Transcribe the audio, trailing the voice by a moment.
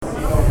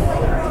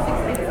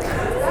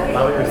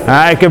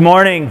right, good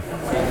morning.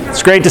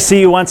 It's great to see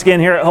you once again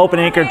here at Hope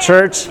and Anchor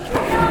Church.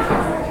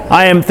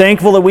 I am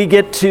thankful that we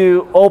get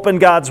to open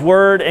God's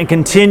Word and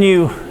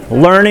continue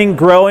learning,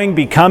 growing,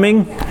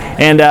 becoming,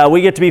 and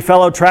we get to be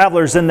fellow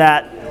travelers in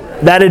that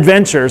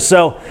adventure.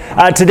 So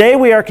today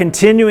we are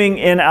continuing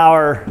in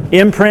our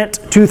Imprint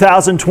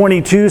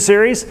 2022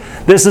 series.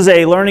 This is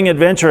a learning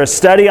adventure, a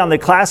study on the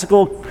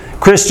classical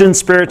Christian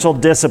spiritual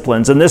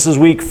disciplines. And this is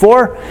week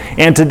 4.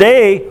 And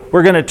today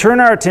we're going to turn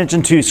our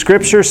attention to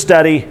Scripture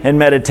study and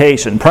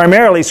meditation.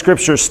 Primarily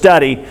Scripture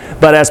study,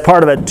 but as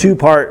part of a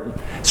 2-part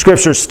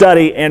Scripture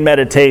study and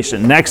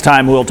meditation. Next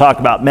time we'll talk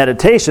about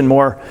meditation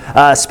more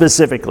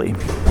specifically.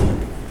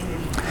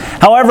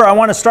 However, I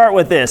want to start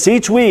with this.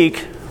 Each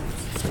week,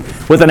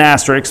 with an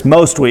asterisk,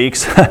 most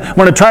weeks. I'm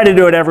going to try to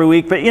do it every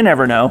week, but you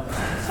never know.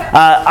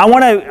 I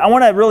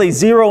want to really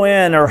zero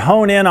in or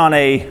hone in on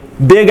a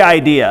big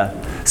idea,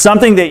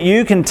 something that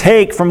you can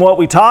take from what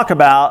we talk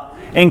about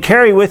and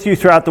carry with you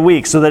throughout the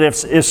week, so that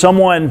if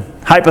someone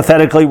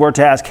hypothetically were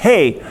to ask,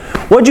 hey,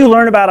 what did you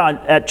learn about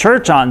at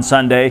church on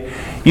Sunday?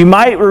 You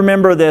might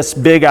remember this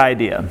big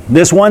idea,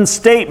 this one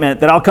statement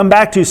that I'll come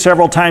back to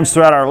several times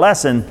throughout our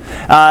lesson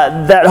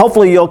that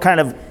hopefully you'll kind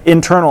of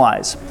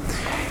internalize.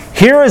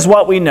 Here is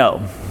what we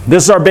know.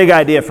 This is our big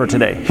idea for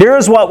today. Here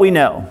is what we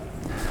know.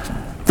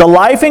 The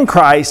life in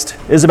Christ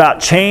is about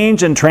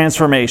change and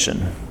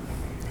transformation.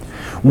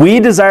 We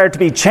desire to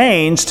be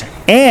changed,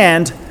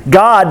 and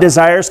God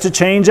desires to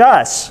change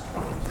us.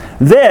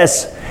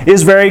 This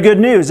is very good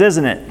news,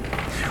 isn't it?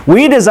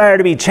 We desire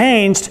to be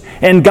changed,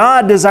 and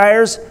God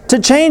desires to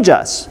change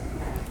us.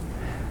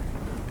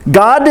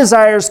 God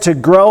desires to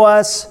grow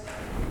us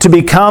to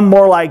become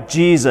more like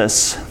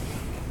Jesus.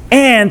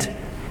 And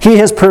He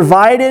has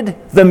provided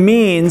the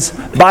means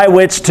by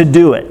which to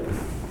do it.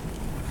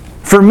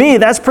 For me,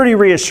 that's pretty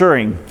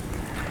reassuring.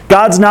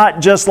 God's not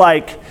just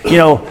like,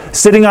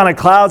 sitting on a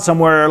cloud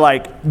somewhere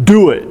like,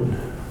 do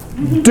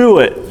it. Do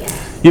it.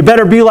 You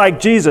better be like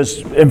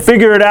Jesus and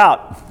figure it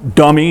out,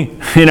 dummy.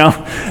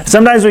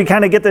 Sometimes we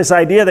kind of get this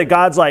idea that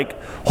God's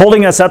like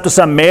holding us up to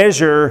some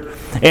measure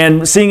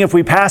and seeing if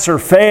we pass or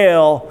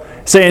fail,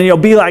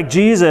 saying, be like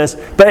Jesus.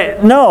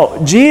 But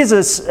no,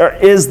 Jesus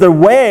is the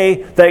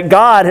way that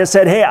God has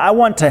said, hey, I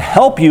want to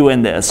help you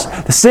in this.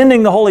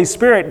 Sending the Holy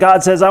Spirit,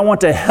 God says, I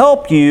want to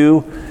help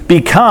you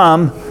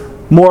become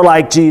more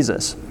like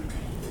Jesus.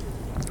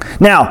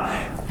 Now,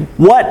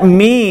 what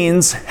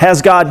means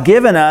has God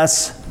given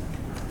us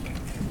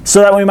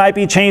so that we might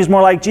be changed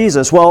more like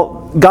Jesus?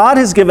 Well, God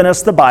has given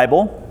us the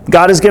Bible.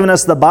 God has given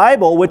us the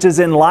Bible, which is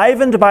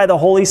enlivened by the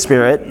Holy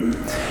Spirit,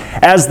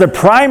 as the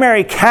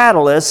primary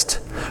catalyst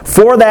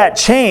for that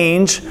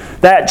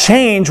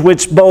change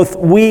which both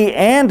we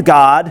and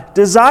God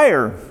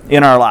desire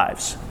in our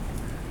lives.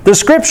 The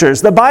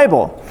Scriptures, the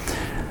Bible.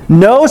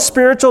 No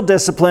spiritual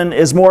discipline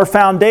is more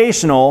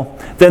foundational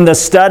than the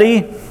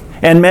study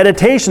and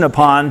meditation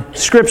upon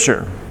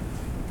Scripture.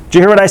 Did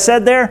you hear what I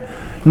said there?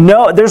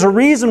 No, there's a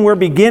reason we're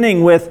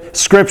beginning with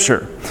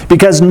Scripture.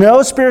 Because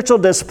no spiritual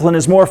discipline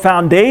is more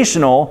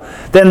foundational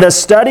than the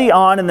study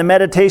on and the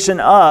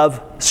meditation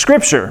of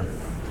Scripture.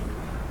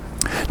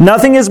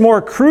 Nothing is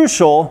more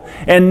crucial,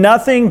 and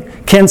nothing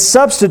can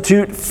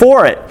substitute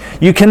for it.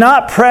 You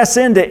cannot press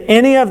into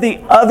any of the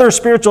other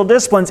spiritual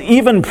disciplines,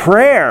 even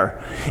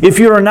prayer, if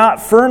you are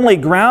not firmly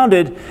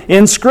grounded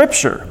in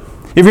Scripture.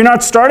 If you're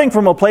not starting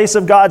from a place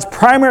of God's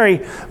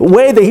primary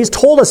way that He's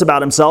told us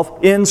about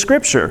Himself in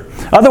Scripture.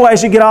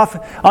 Otherwise, you get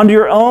off onto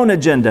your own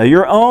agenda,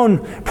 your own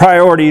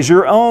priorities,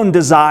 your own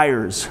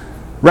desires,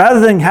 rather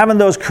than having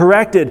those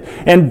corrected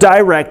and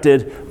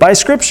directed by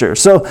Scripture.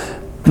 So,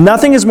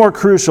 nothing is more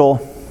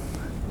crucial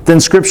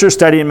than Scripture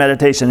study and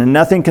meditation, and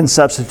nothing can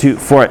substitute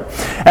for it.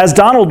 As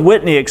Donald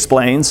Whitney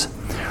explains,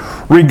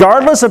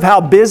 regardless of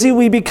how busy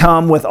we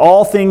become with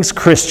all things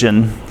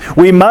Christian,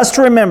 we must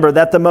remember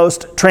that the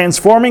most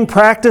transforming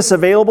practice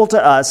available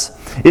to us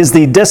is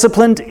the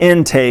disciplined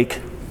intake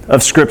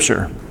of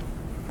Scripture.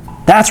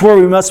 That's where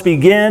we must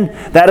begin.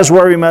 That is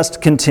where we must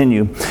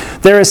continue.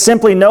 There is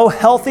simply no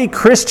healthy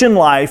Christian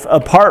life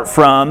apart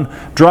from,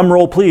 drum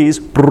roll please,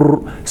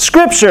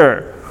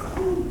 Scripture.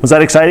 Was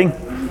that exciting?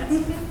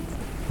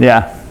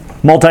 Yeah,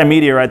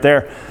 multimedia right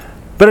there.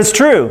 But it's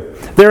true.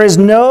 There is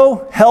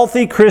no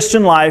healthy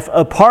Christian life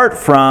apart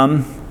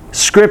from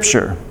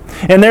Scripture.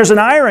 And there's an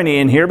irony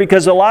in here,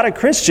 because a lot of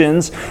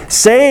Christians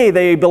say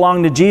they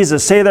belong to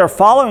Jesus, say they're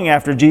following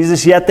after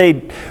Jesus, yet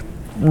they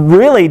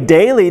really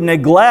daily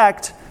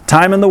neglect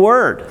time in the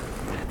Word.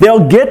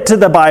 They'll get to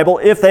the Bible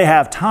if they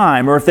have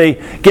time or if they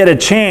get a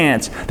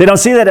chance. They don't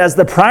see that as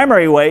the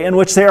primary way in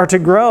which they are to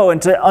grow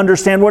and to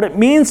understand what it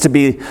means to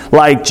be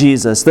like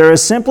Jesus. There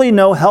is simply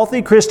no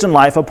healthy Christian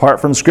life apart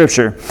from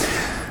Scripture.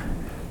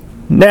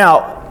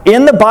 Now,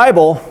 in the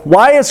Bible,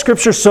 why is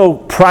Scripture so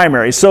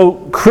primary, so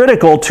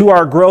critical to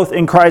our growth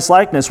in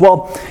Christ-likeness?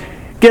 Well,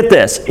 get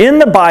this. In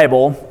the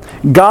Bible,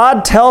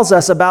 God tells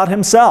us about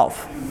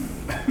Himself.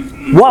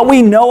 What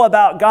we know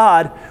about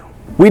God,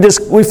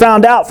 we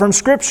found out from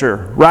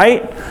Scripture,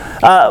 right?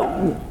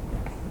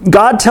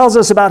 God tells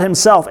us about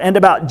himself and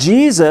about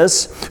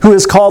Jesus, who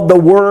is called the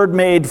Word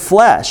made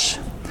flesh.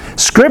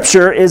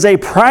 Scripture is a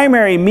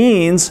primary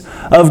means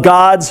of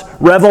God's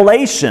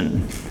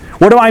revelation.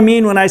 What do I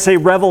mean when I say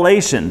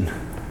revelation?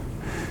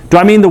 Do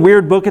I mean the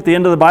weird book at the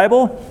end of the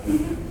Bible?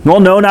 Well,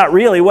 no, not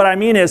really. What I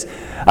mean is,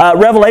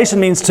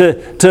 revelation means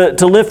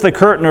to lift the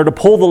curtain or to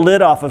pull the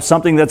lid off of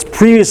something that's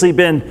previously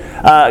been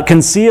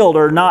concealed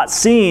or not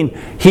seen.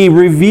 He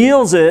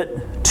reveals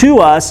it to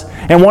us,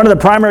 and one of the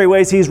primary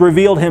ways he's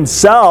revealed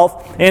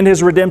himself and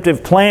his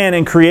redemptive plan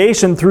in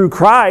creation through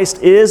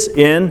Christ is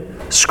in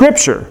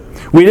Scripture.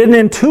 We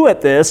didn't intuit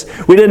this.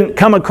 We didn't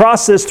come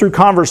across this through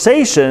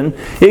conversation.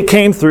 It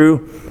came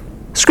through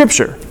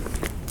Scripture.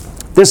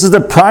 This is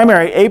a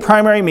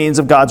primary means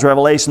of God's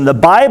revelation. The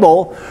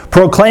Bible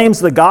proclaims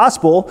the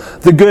gospel,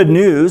 the good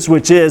news,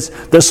 which is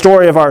the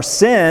story of our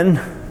sin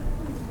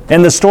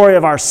and the story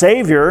of our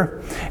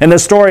Savior and the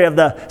story of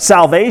the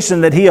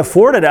salvation that He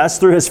afforded us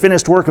through His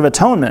finished work of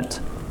atonement.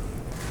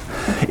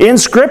 In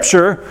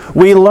Scripture,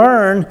 we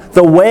learn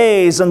the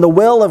ways and the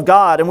will of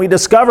God, and we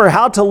discover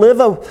how to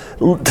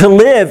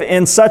live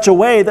in such a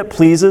way that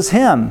pleases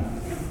Him.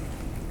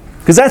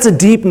 Because that's a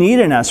deep need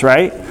in us,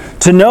 right?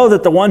 To know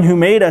that the one who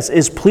made us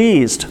is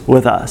pleased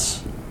with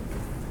us.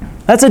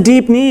 That's a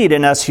deep need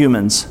in us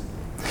humans.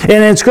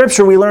 And in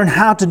Scripture, we learn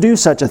how to do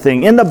such a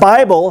thing. In the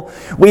Bible,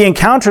 we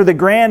encounter the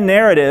grand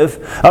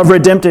narrative of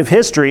redemptive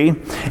history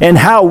and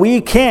how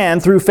we can,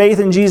 through faith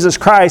in Jesus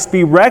Christ,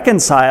 be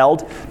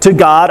reconciled to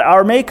God,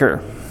 our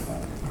Maker.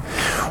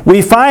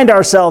 We find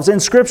ourselves in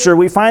Scripture,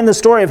 we find the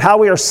story of how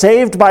we are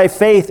saved by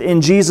faith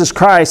in Jesus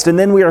Christ, and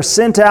then we are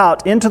sent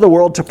out into the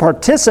world to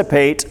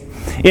participate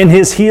in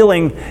His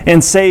healing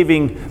and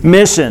saving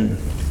mission.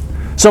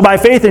 So by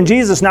faith in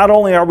Jesus, not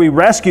only are we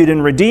rescued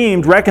and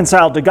redeemed,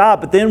 reconciled to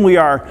God, but then we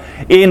are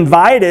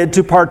invited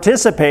to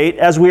participate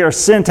as we are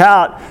sent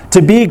out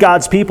to be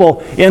God's people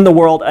in the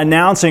world,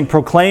 announcing,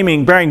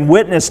 proclaiming, bearing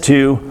witness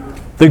to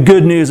the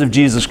good news of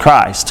Jesus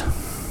Christ.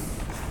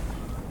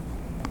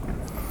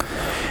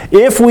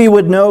 If we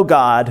would know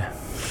God,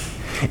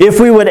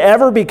 if we would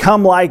ever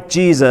become like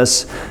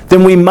Jesus,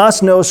 then we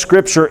must know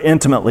Scripture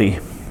intimately.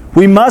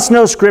 We must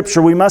know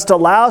Scripture. We must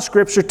allow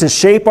Scripture to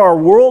shape our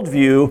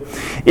worldview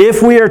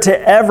if we are to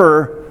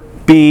ever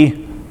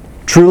be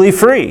truly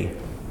free.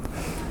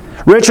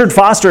 Richard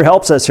Foster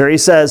helps us here. He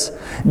says,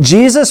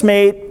 Jesus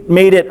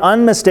made it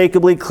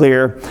unmistakably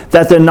clear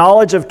that the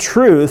knowledge of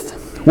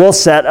truth will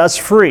set us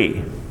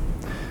free.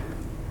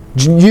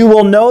 You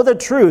will know the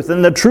truth,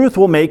 and the truth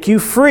will make you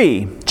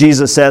free,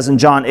 Jesus says in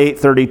John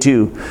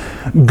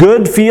 8:32.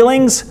 Good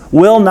feelings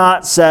will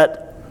not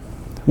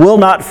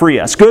free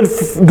us.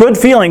 Good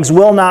feelings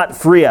will not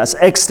free us.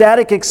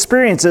 Ecstatic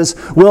experiences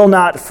will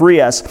not free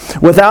us.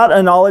 Without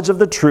a knowledge of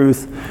the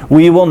truth,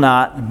 we will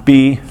not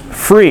be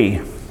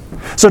free.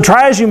 So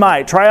try as you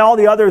might. Try all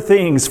the other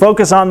things.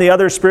 Focus on the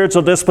other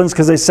spiritual disciplines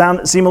because they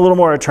seem a little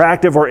more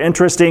attractive or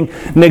interesting.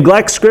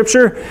 Neglect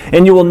Scripture,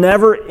 and you will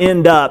never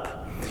end up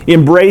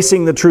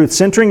embracing the truth,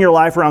 centering your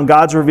life around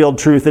God's revealed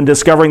truth and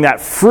discovering that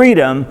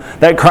freedom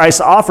that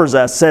Christ offers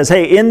us. Says,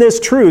 hey, in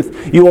this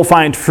truth, you will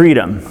find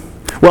freedom.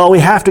 Well, we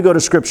have to go to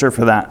Scripture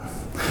for that.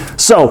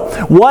 So,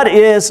 what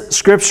is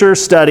Scripture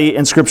study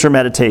and Scripture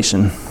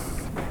meditation?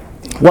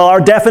 Well, our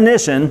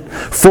definition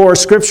for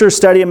Scripture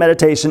study and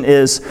meditation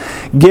is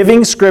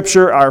giving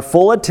Scripture our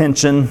full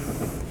attention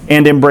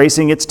and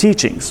embracing its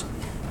teachings.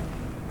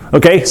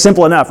 Okay,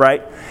 simple enough,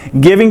 right?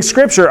 Giving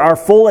Scripture our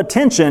full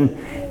attention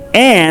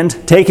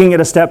and taking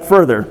it a step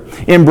further,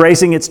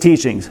 embracing its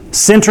teachings,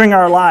 centering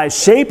our lives,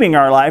 shaping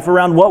our life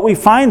around what we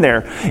find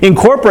there,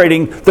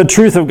 incorporating the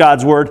truth of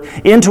God's Word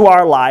into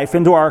our life,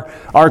 into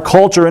our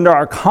culture, into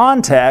our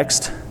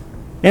context,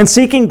 and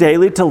seeking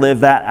daily to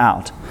live that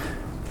out.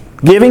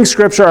 Giving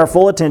Scripture our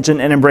full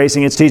attention and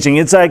embracing its teaching.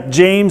 It's like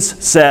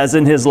James says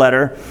in his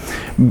letter,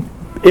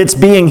 it's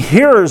being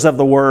hearers of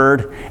the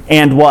Word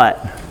and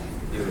what?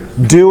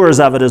 Doers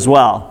of it as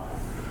well.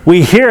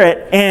 We hear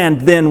it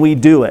and then we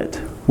do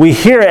it. We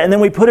hear it and then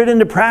we put it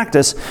into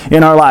practice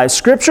in our lives.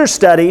 Scripture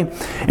study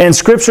and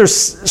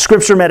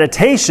Scripture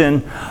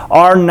meditation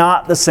are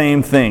not the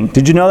same thing.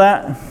 Did you know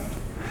that?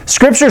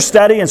 Scripture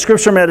study and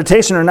Scripture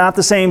meditation are not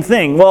the same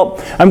thing.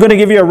 Well, I'm going to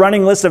give you a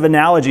running list of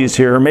analogies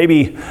here, or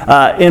maybe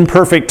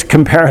imperfect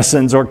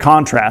comparisons or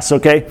contrasts,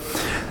 okay?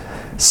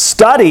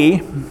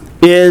 Study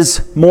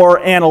is more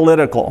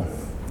analytical,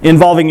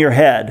 involving your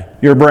head,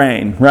 your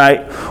brain,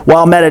 right?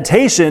 While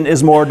meditation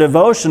is more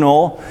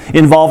devotional,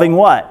 involving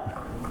what?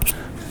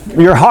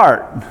 Your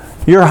heart.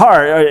 Your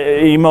heart,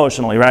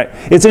 emotionally, right?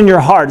 It's in your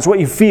heart. It's what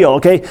you feel,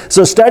 okay?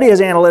 So study is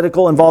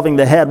analytical, involving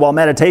the head, while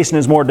meditation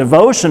is more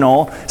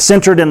devotional,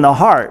 centered in the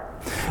heart.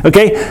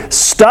 Okay?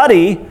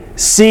 Study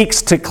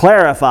seeks to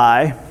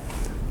clarify,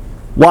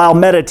 while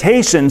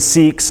meditation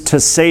seeks to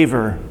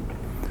savor.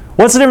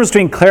 What's the difference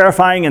between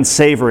clarifying and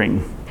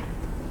savoring?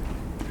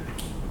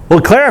 Well,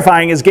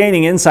 clarifying is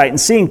gaining insight and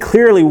seeing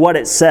clearly what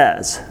it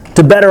says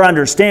to better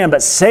understand,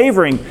 but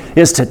savoring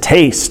is to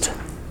taste.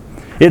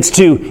 It's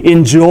to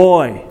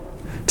enjoy,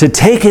 to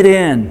take it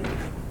in,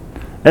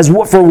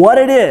 for what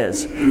it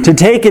is, to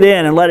take it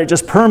in and let it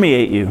just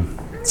permeate you.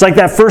 It's like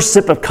that first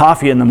sip of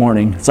coffee in the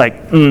morning. It's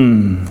like,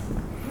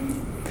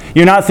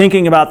 You're not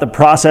thinking about the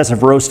process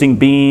of roasting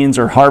beans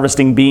or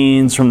harvesting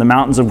beans from the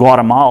mountains of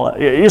Guatemala.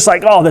 You're just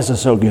like, oh, this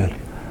is so good.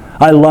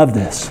 I love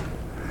this.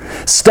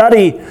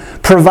 Study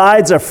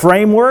provides a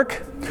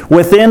framework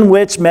within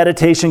which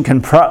meditation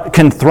can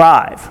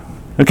thrive.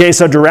 Okay,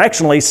 so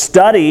directionally,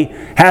 study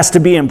has to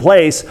be in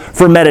place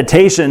for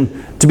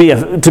meditation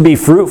to be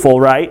fruitful,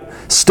 right?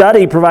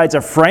 Study provides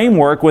a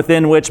framework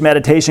within which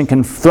meditation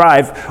can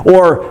thrive.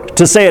 Or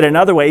to say it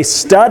another way,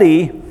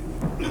 study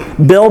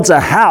builds a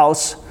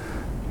house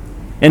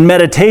and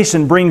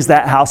meditation brings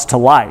that house to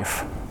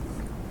life.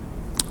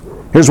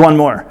 Here's one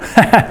more.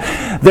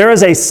 There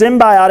is a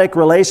symbiotic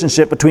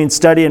relationship between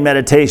study and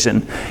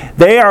meditation.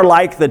 They are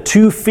like the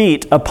 2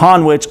 feet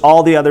upon which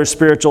all the other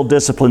spiritual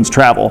disciplines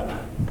travel.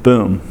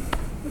 Boom.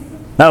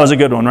 That was a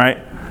good one, right?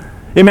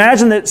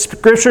 Imagine that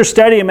Scripture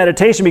study and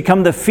meditation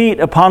become the feet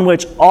upon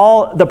which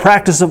all the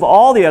practice of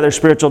all the other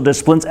spiritual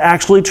disciplines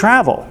actually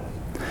travel.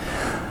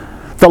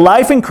 The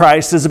life in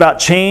Christ is about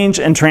change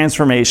and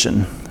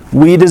transformation.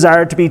 We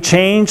desire to be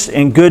changed,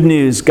 and good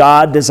news,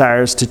 God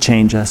desires to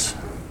change us.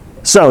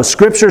 So,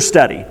 Scripture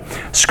study.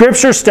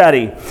 Scripture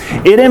study,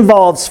 it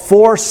involves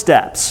 4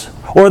 steps,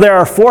 or there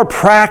are 4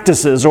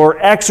 practices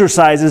or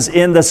exercises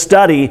in the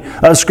study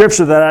of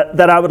Scripture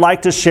that I would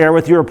like to share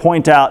with you or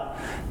point out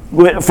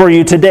for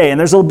you today. And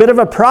there's a bit of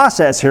a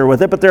process here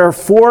with it, but there are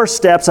 4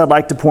 steps I'd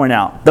like to point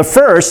out. The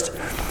first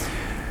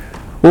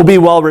will be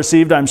well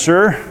received, I'm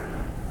sure.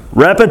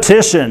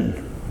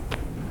 Repetition.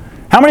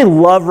 How many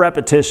love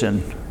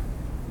repetition?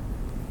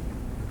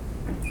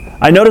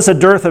 I notice a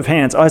dearth of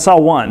hands. Oh, I saw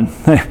one.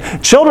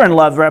 Children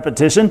love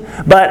repetition,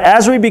 but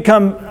as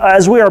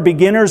we are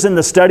beginners in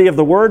the study of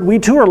the Word, we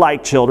too are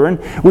like children.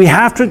 We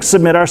have to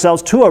submit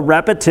ourselves to a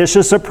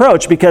repetitious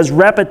approach because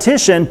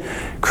repetition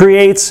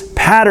creates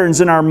patterns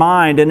in our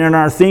mind and in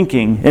our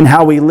thinking and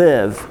how we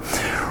live.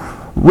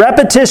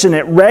 Repetition,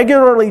 it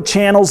regularly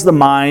channels the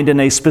mind in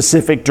a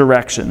specific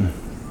direction.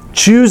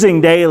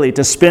 Choosing daily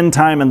to spend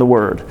time in the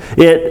Word.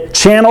 It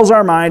channels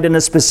our mind in a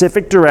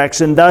specific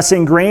direction, thus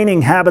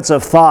ingraining habits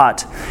of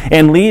thought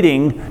and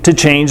leading to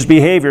changed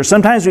behavior.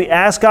 Sometimes we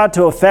ask God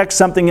to affect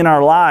something in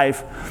our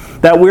life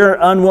that we're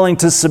unwilling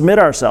to submit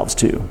ourselves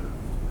to.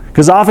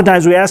 Because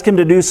oftentimes we ask Him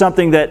to do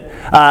something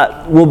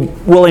that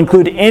will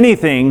include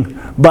anything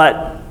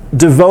but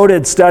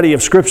devoted study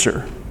of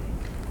Scripture.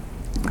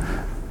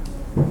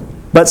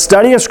 But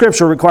study of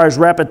Scripture requires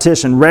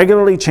repetition,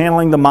 regularly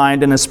channeling the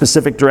mind in a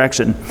specific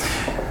direction.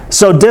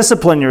 So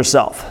discipline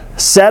yourself.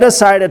 Set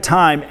aside a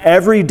time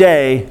every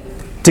day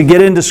to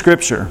get into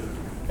Scripture.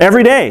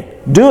 Every day.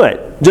 Do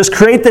it. Just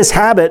create this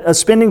habit of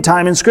spending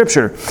time in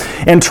Scripture.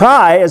 And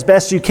try as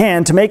best you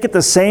can to make it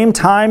the same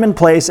time and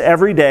place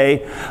every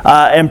day,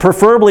 and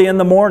preferably in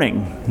the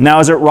morning.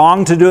 Now, is it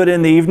wrong to do it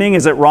in the evening?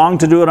 Is it wrong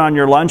to do it on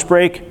your lunch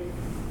break?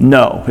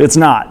 No, it's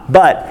not.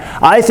 But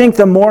I think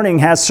the morning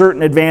has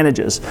certain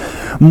advantages.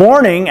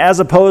 Morning, as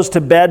opposed to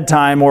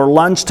bedtime or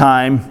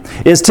lunchtime,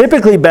 is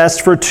typically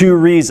best for 2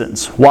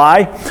 reasons.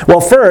 Why?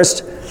 Well,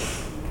 first,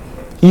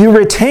 you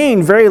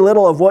retain very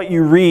little of what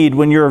you read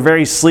when you're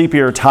very sleepy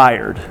or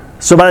tired.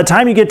 So by the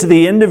time you get to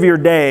the end of your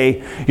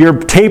day, you're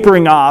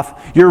tapering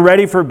off, you're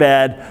ready for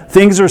bed,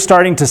 things are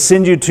starting to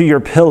send you to your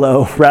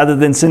pillow rather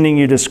than sending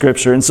you to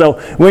Scripture. And so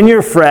when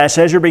you're fresh,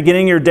 as you're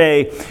beginning your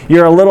day,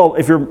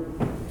 if you're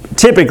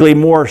typically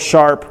more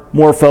sharp,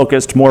 more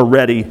focused, more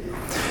ready.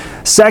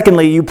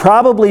 Secondly, you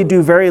probably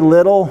do very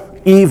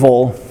little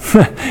evil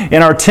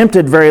and are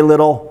tempted very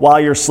little while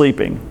you're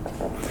sleeping.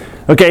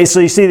 Okay,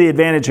 so you see the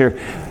advantage here.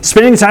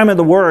 Spending time in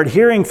the Word,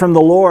 hearing from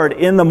the Lord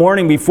in the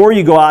morning before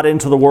you go out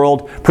into the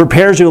world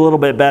prepares you a little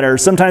bit better.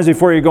 Sometimes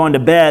before you're going to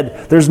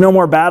bed, there's no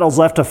more battles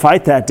left to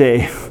fight that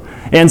day.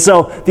 And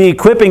so the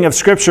equipping of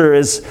Scripture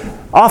is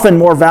often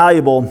more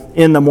valuable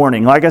in the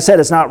morning. Like I said,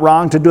 it's not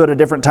wrong to do it at a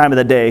different time of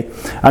the day.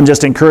 I'm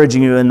just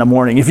encouraging you in the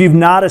morning. If you've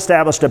not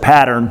established a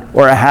pattern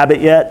or a habit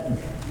yet,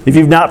 if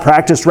you've not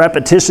practiced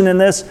repetition in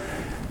this,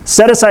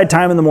 set aside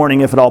time in the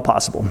morning if at all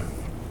possible.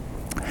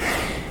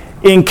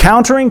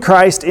 Encountering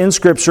Christ in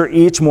Scripture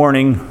each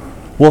morning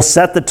will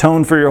set the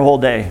tone for your whole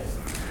day.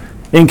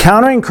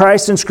 Encountering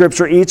Christ in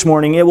Scripture each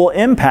morning, it will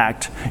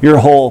impact your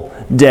whole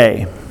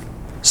day.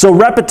 So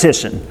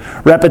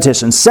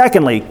repetition.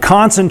 Secondly,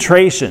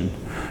 concentration.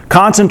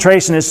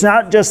 Concentration is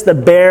not just the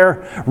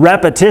bare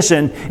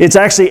repetition. It's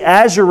actually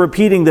as you're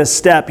repeating this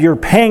step, you're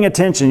paying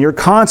attention, you're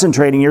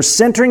concentrating, you're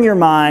centering your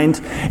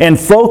mind and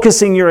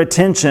focusing your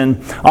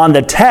attention on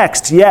the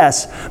text,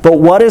 yes, but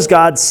what is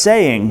God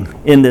saying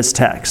in this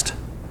text?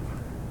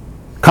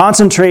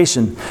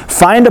 Concentration.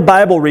 Find a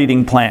Bible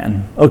reading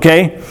plan,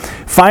 okay?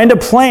 Find a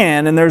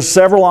plan, and there's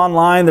several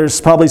online.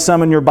 There's probably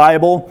some in your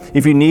Bible.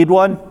 If you need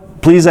one,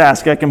 please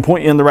ask. I can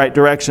point you in the right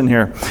direction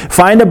here.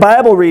 Find a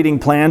Bible reading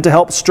plan to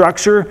help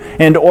structure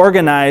and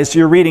organize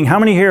your reading. How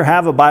many here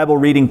have a Bible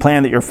reading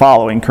plan that you're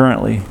following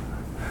currently?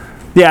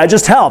 Yeah, it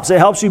just helps. It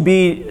helps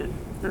you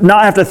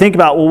not have to think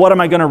about, well, what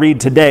am I going to read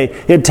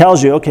today? It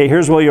tells you, okay,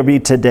 here's what you'll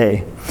read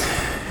today.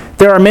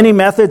 There are many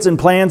methods and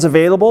plans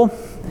available,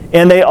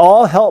 and they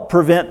all help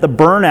prevent the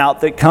burnout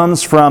that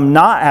comes from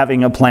not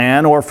having a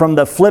plan or from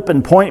the flip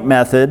and point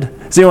method.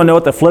 Does anyone know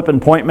what the flip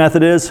and point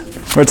method is?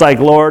 Where it's like,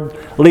 Lord,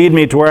 lead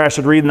me to where I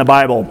should read in the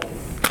Bible.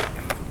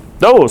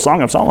 Oh,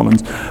 Song of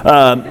Solomon's.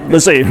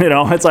 Let's see,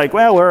 it's like,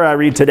 well, where do I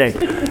read today?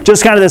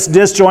 Just kind of this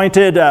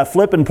disjointed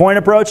flip and point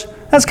approach.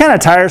 That's kind of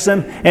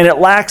tiresome, and it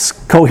lacks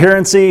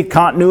coherency,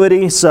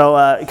 continuity, so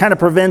it kind of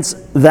prevents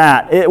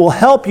that. It will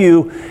help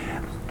you,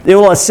 it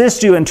will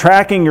assist you in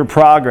tracking your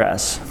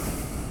progress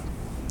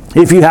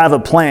if you have a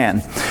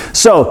plan.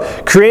 So,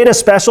 create a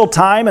special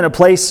time and a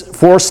place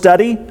for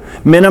study,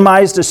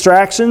 minimize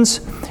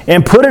distractions,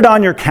 and put it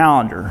on your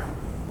calendar.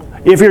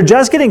 If you're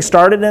just getting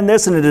started in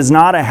this and it is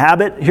not a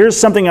habit, here's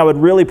something I would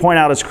really point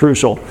out as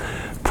crucial.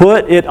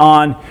 Put it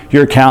on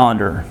your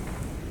calendar.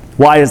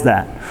 Why is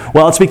that?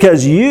 Well, it's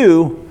because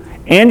you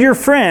and your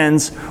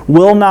friends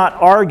will not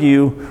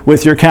argue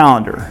with your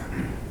calendar.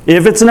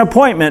 If it's an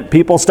appointment,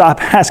 people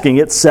stop asking.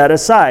 It's set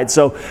aside.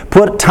 So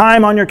put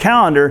time on your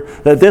calendar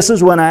that this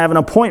is when I have an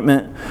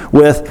appointment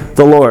with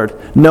the Lord.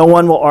 No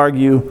one will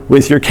argue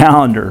with your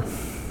calendar.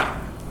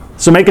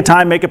 So make a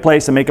time, make a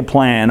place, and make a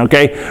plan,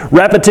 okay?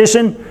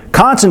 Repetition,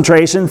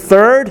 concentration.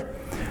 Third,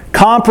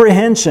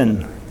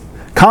 comprehension.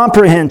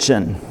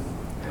 Comprehension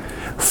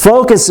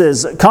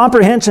focuses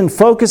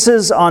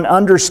on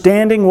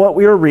understanding what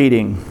we are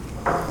reading.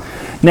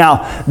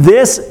 Now,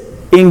 this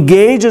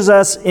engages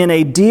us in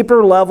a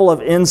deeper level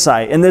of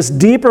insight. And this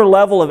deeper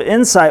level of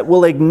insight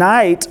will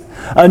ignite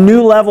a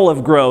new level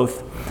of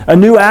growth, a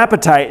new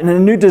appetite, and a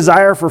new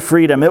desire for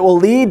freedom. It will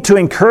lead to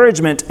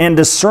encouragement and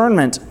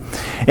discernment.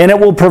 And it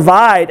will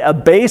provide a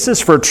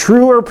basis for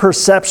truer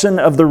perception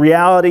of the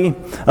reality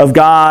of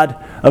God,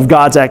 of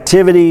God's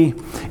activity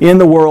in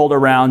the world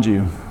around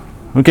you.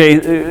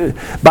 Okay,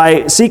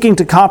 by seeking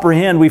to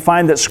comprehend, we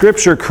find that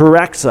Scripture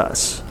corrects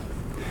us.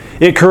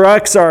 It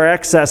corrects our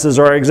excesses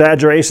or our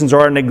exaggerations or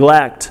our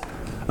neglect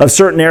of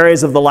certain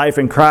areas of the life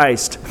in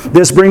Christ.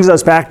 This brings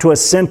us back to a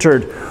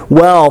centered,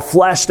 well,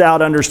 fleshed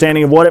out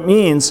understanding of what it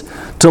means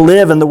to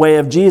live in the way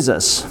of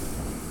Jesus.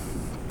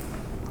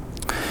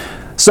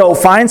 So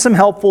find some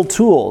helpful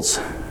tools.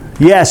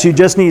 Yes, you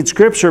just need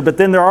Scripture, but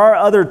then there are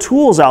other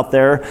tools out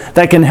there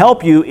that can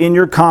help you in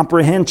your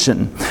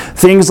comprehension.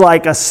 Things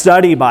like a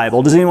study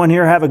Bible. Does anyone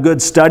here have a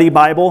good study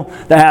Bible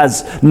that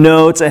has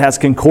notes, it has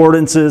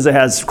concordances, it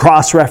has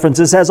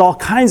cross-references, it has all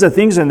kinds of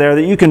things in there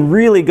that you can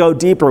really go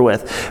deeper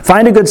with?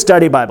 Find a good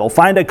study Bible.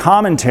 Find a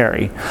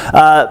commentary.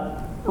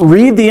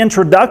 Read the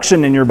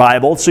introduction in your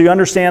Bible so you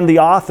understand the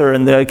author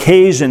and the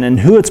occasion and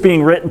who it's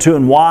being written to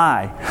and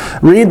why.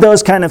 Read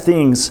those kind of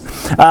things.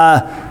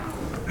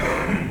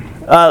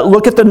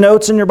 Look at the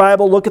notes in your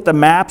Bible. Look at the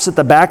maps at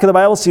the back of the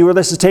Bible. See where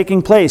this is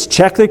taking place.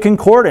 Check the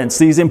concordance.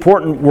 These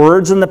important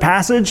words in the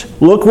passage.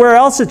 Look where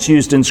else it's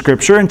used in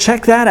Scripture and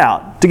check that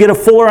out to get a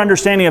fuller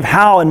understanding of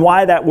how and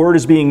why that word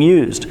is being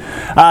used.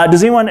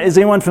 Is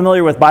anyone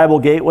familiar with Bible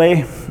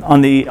Gateway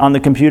on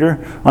the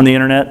computer, on the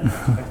internet?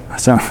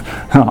 So,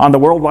 on the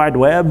World Wide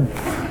Web?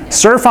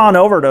 Surf on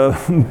over to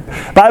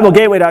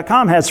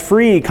BibleGateway.com. Has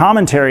free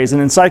commentaries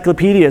and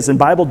encyclopedias and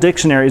Bible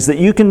dictionaries that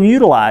you can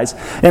utilize,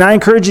 and I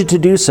encourage you to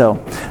do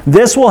so.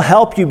 This will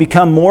help you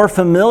become more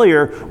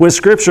familiar with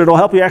Scripture. It will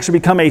help you actually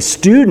become a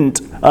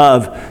student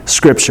of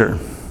Scripture.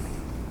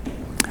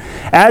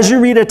 As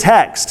you read a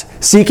text,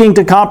 seeking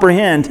to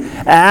comprehend,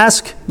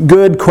 ask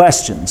good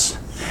questions.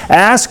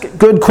 Ask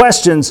good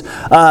questions.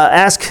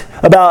 Ask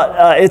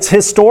about its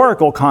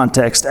historical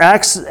context.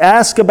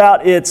 Ask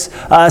about its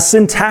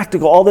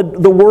syntactical, all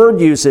the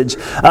word usage,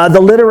 the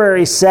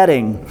literary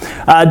setting.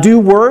 Do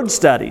word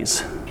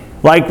studies.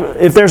 Like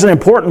if there's an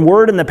important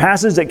word in the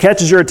passage that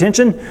catches your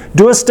attention,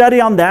 do a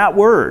study on that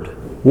word.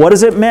 What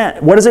does it mean?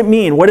 What does it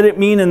mean? What did it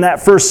mean in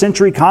that first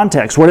century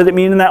context? What did it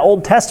mean in that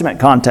Old Testament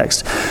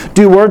context?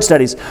 Do word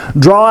studies.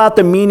 Draw out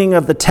the meaning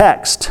of the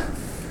text.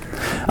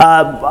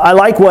 I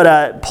like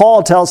what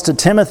Paul tells to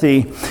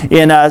Timothy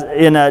in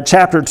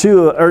chapter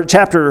 2 or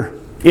chapter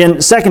in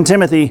 2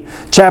 Timothy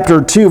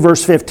chapter 2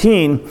 verse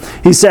 15.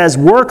 He says,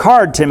 "Work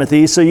hard,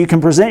 Timothy, so you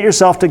can present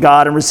yourself to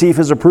God and receive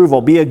His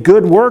approval. Be a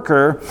good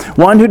worker,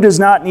 one who does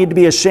not need to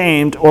be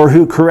ashamed, or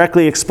who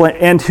correctly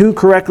explains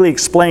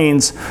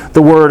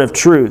the word of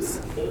truth."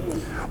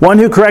 One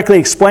who correctly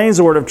explains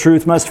the word of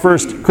truth must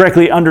first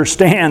correctly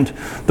understand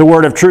the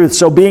word of truth.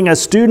 So being a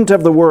student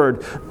of the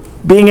word,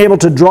 being able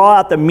to draw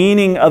out the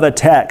meaning of a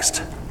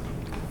text,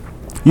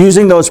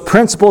 using those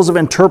principles of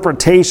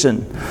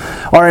interpretation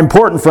are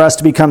important for us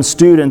to become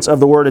students of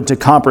the Word and to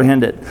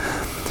comprehend it.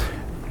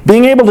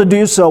 Being able to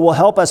do so will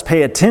help us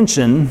pay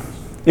attention.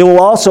 It will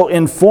also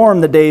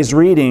inform the day's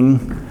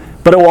reading,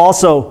 but it will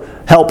also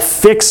help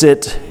fix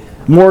it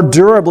more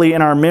durably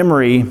in our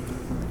memory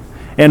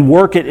and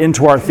work it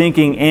into our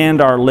thinking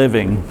and our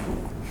living.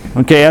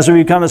 Okay, as we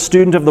become a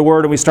student of the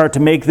Word and we start to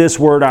make this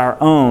Word our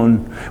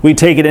own, we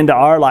take it into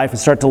our life and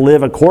start to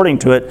live according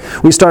to it,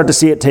 we start to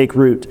see it take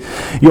root.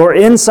 Your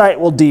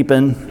insight will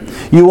deepen.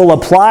 You will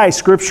apply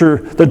Scripture,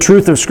 the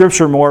truth of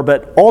Scripture more,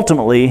 but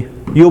ultimately,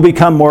 you'll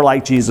become more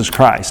like Jesus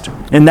Christ.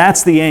 And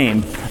that's the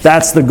aim.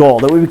 That's the goal,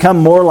 that we become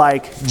more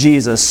like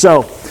Jesus.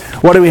 So,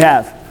 what do we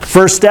have?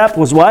 First step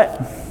was what?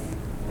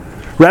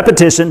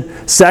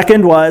 Repetition.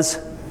 Second was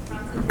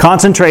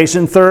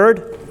concentration.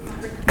 Third,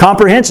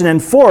 comprehension.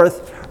 And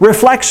fourth,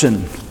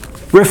 reflection.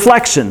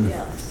 Reflection.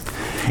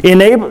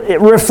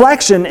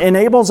 Reflection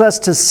enables us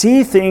to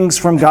see things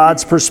from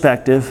God's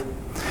perspective.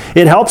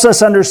 It helps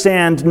us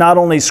understand not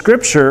only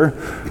Scripture,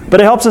 but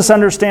it helps us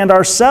understand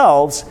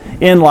ourselves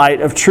in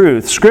light of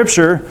truth.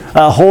 Scripture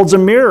holds a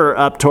mirror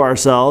up to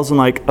ourselves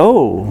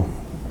and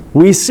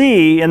we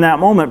see in that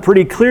moment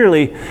pretty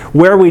clearly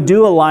where we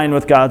do align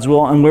with God's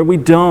will and where we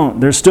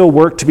don't. There's still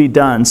work to be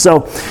done.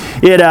 So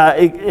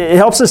it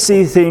helps us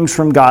see things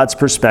from God's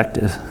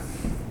perspective.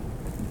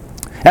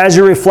 As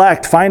you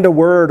reflect, find a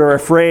word or a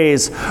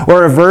phrase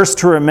or a verse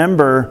to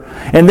remember,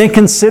 and then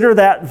consider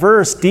that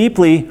verse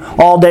deeply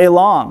all day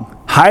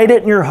long. Hide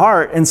it in your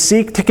heart and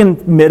seek to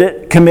commit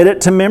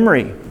it to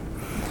memory.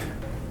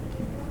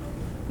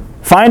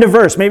 Find a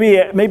verse.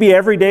 Maybe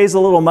every day is a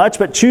little much,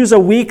 but choose a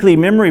weekly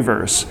memory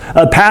verse,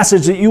 a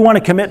passage that you want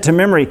to commit to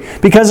memory,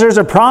 because there's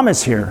a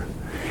promise here.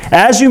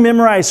 As you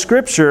memorize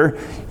Scripture,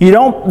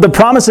 the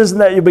promise isn't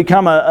that you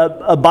become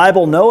a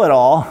Bible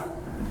know-it-all.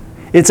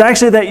 It's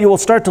actually that you will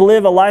start to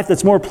live a life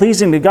that's more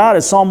pleasing to God,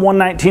 as Psalm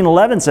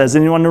 119:11 says.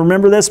 Anyone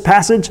remember this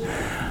passage?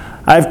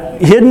 I've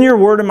hidden your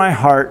word in my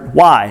heart.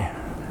 Why?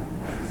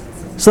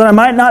 So that I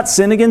might not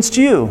sin against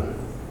you.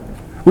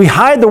 We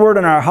hide the word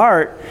in our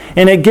heart,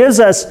 and it gives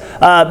us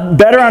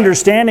better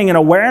understanding and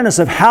awareness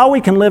of how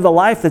we can live a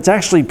life that's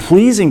actually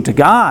pleasing to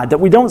God, that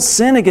we don't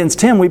sin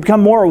against Him. We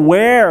become more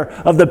aware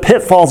of the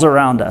pitfalls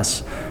around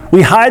us.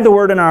 We hide the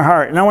word in our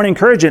heart, and I want to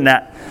encourage you in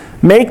that.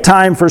 Make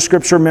time for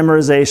Scripture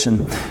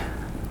memorization.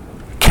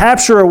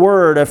 Capture a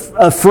word,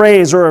 a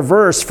phrase, or a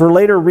verse for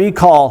later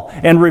recall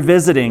and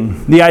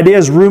revisiting. The idea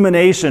is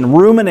rumination.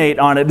 Ruminate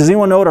on it. Does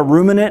anyone know what a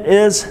ruminant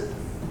is?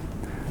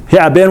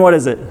 Yeah, Ben, what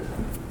is it?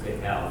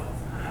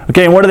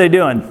 Okay, and what are they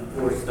doing?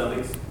 For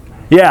stomachs.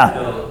 Yeah.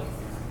 So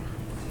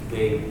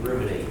they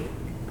ruminate.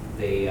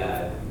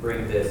 They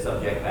bring the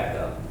subject back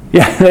up.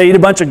 Yeah, they eat a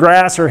bunch of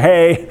grass or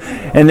hay,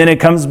 and then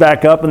it comes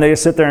back up, and they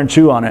sit there and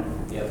chew on it.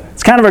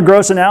 It's kind of a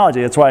gross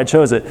analogy. That's why I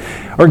chose it.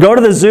 Or go to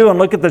the zoo and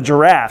look at the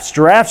giraffes.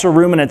 Giraffes are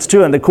ruminants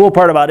too, and the cool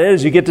part about it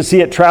is you get to see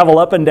it travel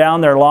up and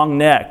down their long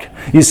neck.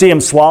 You see them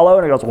swallow,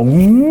 and it goes,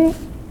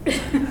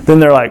 then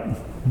they're like,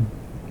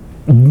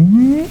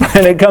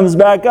 and it comes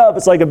back up.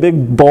 It's like a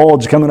big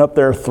bulge coming up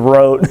their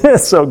throat.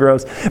 It's so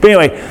gross. But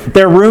anyway,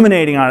 they're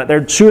ruminating on it.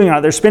 They're chewing on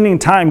it. They're spending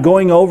time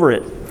going over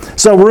it.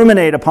 So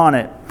ruminate upon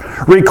it.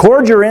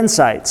 Record your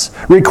insights.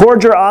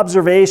 Record your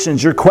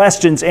observations, your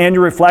questions, and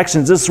your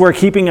reflections. This is where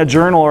keeping a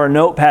journal or a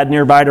notepad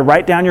nearby to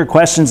write down your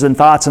questions and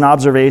thoughts and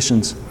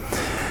observations.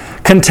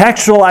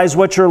 Contextualize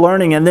what you're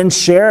learning and then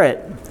share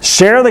it.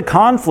 Share the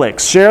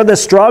conflicts. Share the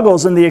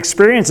struggles and the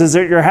experiences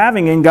that you're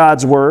having in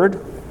God's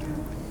Word.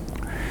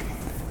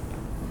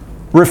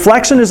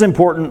 Reflection is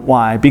important.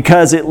 Why?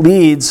 Because it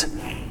leads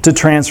to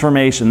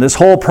transformation. This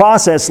whole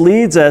process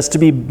leads us to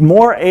be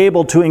more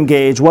able to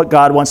engage what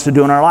God wants to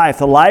do in our life.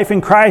 The life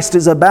in Christ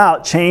is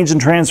about change and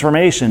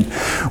transformation.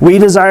 We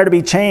desire to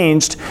be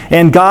changed,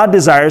 and God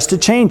desires to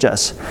change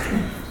us.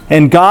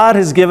 And God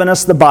has given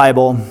us the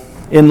Bible,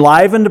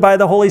 enlivened by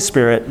the Holy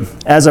Spirit,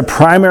 as a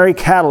primary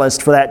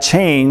catalyst for that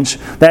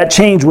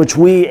change which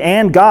we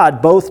and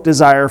God both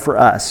desire for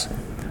us.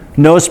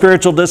 No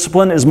spiritual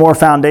discipline is more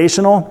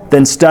foundational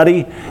than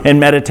study and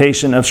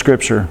meditation of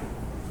Scripture.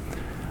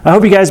 I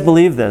hope you guys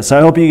believe this.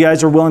 I hope you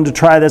guys are willing to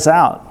try this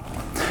out.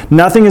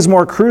 Nothing is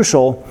more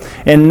crucial,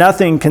 and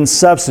nothing can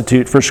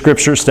substitute for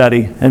Scripture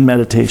study and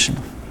meditation.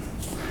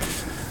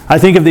 I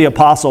think of the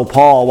Apostle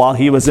Paul while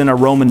he was in a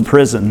Roman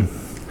prison.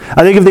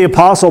 I think of the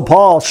Apostle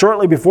Paul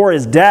shortly before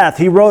his death.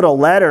 He wrote a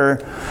letter,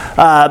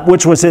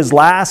 which was his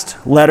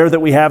last letter that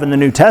we have in the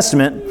New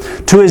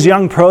Testament, to his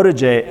young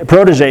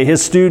protege,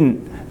 his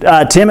student,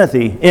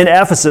 Timothy in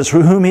Ephesus,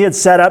 whom he had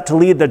set up to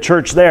lead the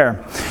church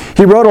there.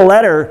 He wrote a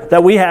letter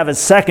that we have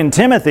as 2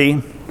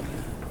 Timothy,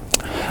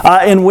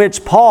 in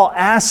which Paul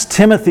asked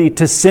Timothy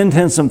to send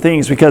him some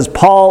things because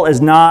Paul is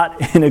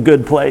not in a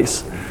good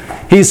place.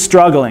 He's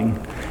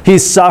struggling.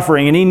 He's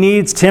suffering, and he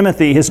needs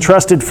Timothy, his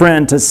trusted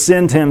friend, to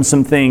send him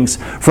some things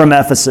from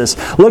Ephesus.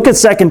 Look at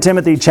 2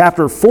 Timothy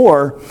chapter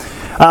 4.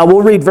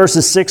 We'll read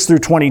verses 6 through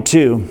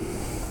 22.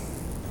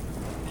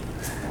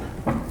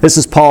 This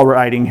is Paul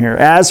writing here.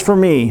 As for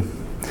me,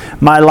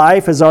 my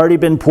life has already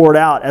been poured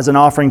out as an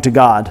offering to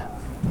God.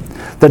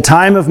 The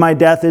time of my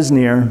death is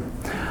near.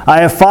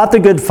 I have fought the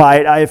good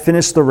fight, I have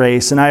finished the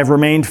race, and I have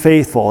remained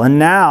faithful. And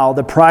now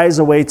the prize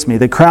awaits me,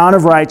 the crown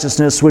of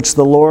righteousness which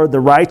the Lord, the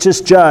righteous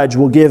judge,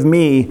 will give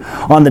me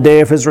on the day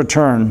of His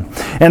return.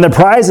 And the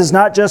prize is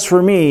not just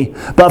for me,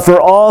 but for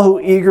all who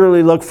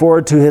eagerly look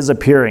forward to His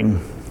appearing.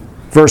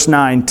 Verse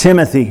 9,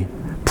 Timothy,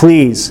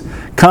 Please,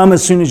 come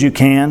as soon as you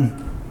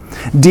can.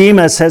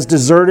 Demas has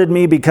deserted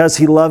me because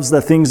he loves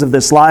the things of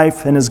this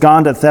life and has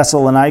gone to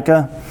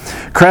Thessalonica.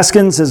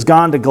 Crescens has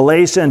gone to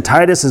Galatia, and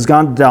Titus has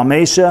gone to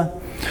Dalmatia.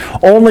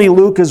 Only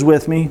Luke is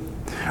with me.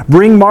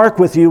 Bring Mark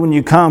with you when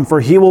you come, for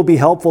he will be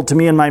helpful to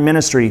me in my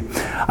ministry.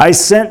 I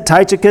sent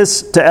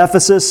Tychicus to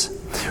Ephesus.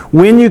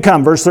 When you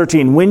come, verse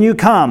 13, when you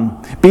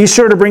come, be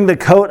sure to bring the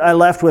coat I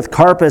left with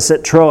Carpus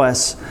at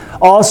Troas.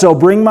 Also,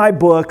 bring my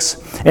books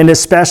and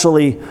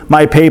especially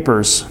my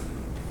papers.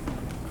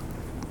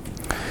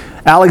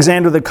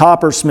 Alexander the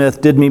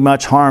coppersmith did me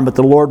much harm, but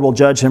the Lord will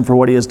judge him for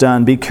what he has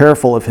done. Be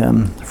careful of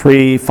him, for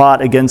he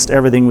fought against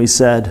everything we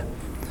said.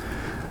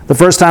 The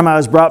first time I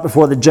was brought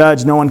before the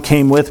judge, no one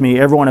came with me.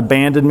 Everyone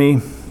abandoned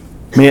me.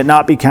 May it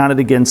not be counted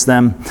against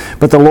them.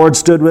 But the Lord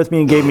stood with me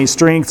and gave me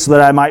strength so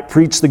that I might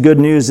preach the good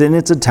news in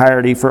its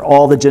entirety for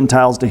all the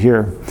Gentiles to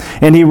hear.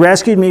 And he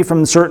rescued me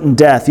from certain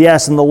death.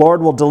 Yes, and the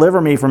Lord will deliver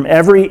me from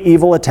every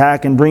evil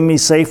attack and bring me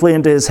safely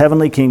into his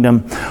heavenly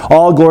kingdom.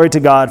 All glory to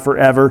God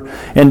forever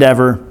and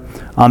ever.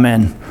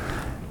 Amen.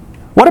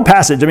 What a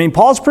passage. I mean,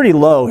 Paul's pretty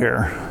low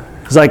here.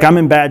 He's like, I'm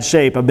in bad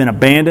shape. I've been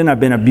abandoned. I've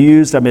been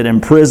abused. I've been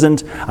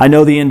imprisoned. I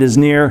know the end is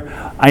near.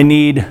 I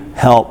need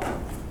help.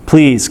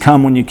 Please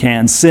come when you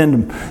can.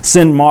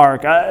 Send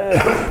Mark.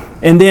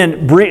 And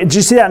then, did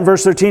you see that in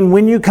verse 13?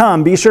 When you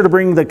come, be sure to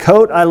bring the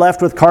coat I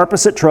left with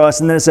Carpus at Troas.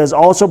 And then it says,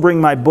 also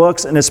bring my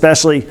books and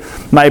especially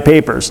my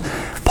papers.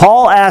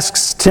 Paul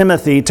asks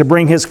Timothy to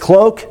bring his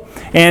cloak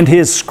and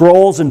his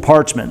scrolls and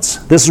parchments.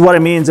 This is what it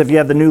means if you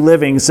have the New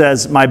Living. It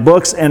says, my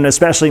books and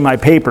especially my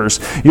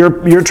papers.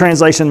 Your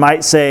translation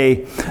might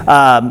say,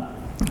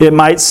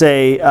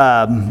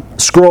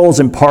 scrolls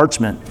and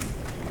parchment.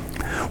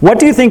 What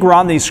do you think were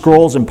on these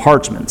scrolls and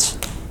parchments?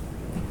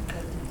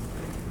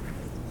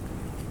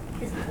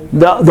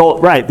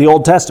 The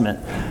Old Testament.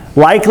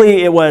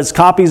 Likely it was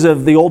copies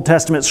of the Old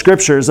Testament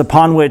scriptures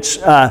upon which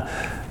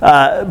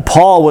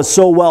Paul was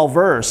so well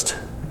versed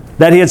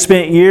that he had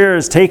spent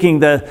years taking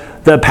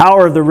the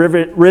power of the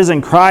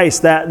risen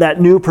Christ,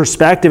 that new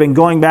perspective, and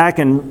going back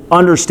and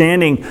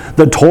understanding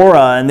the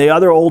Torah and the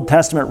other Old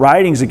Testament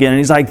writings again. And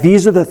he's like,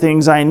 these are the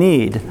things I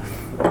need.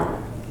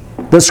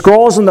 The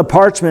scrolls and the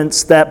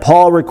parchments that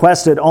Paul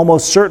requested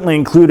almost certainly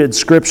included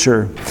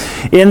Scripture.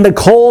 In the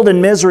cold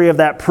and misery of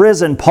that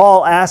prison,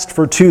 Paul asked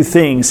for two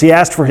things. He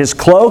asked for his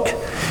cloak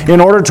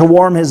in order to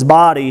warm his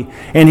body,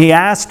 and he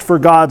asked for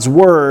God's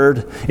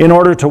Word in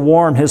order to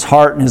warm his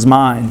heart and his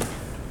mind.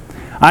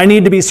 I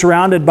need to be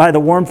surrounded by the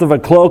warmth of a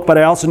cloak, but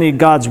I also need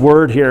God's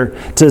Word here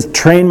to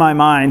train my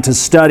mind, to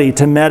study,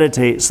 to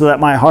meditate, so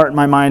that my heart and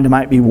my mind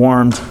might be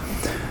warmed.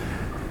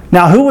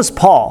 Now, who was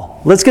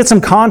Paul? Let's get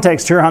some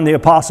context here on the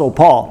Apostle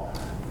Paul.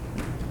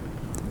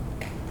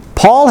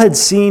 Paul had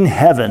seen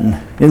heaven.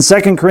 In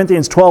 2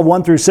 Corinthians 12,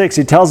 1 through 6,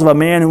 he tells of a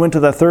man who went to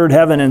the third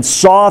heaven and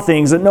saw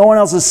things that no one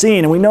else has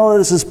seen. And we know that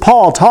this is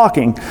Paul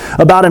talking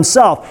about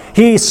himself.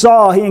 He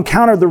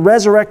encountered the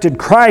resurrected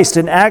Christ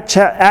in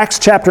Acts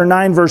chapter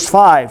 9, verse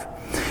 5.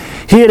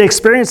 He had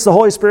experienced the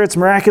Holy Spirit's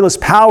miraculous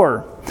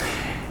power.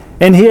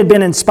 And he had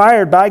been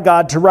inspired by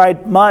God to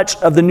write much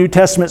of the New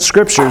Testament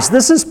scriptures.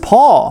 This is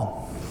Paul.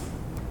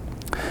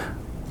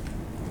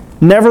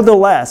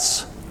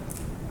 Nevertheless,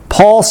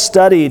 Paul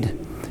studied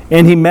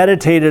and he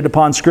meditated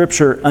upon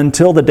Scripture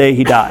until the day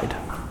he died.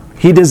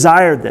 He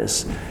desired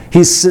this.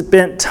 He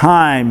spent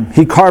time,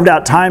 he carved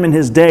out time in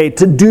his day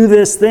to do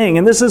this thing.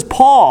 And this is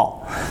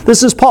Paul.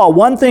 This is Paul.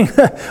 One thing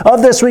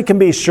of this we can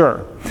be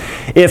sure.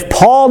 If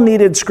Paul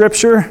needed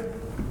Scripture,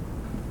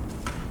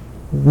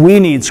 we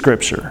need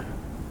Scripture.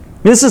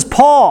 This is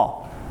Paul.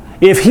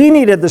 If he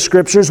needed the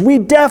Scriptures, we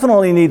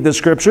definitely need the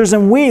Scriptures,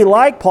 and we,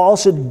 like Paul,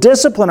 should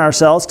discipline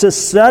ourselves to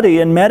study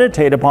and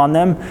meditate upon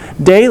them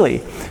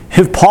daily.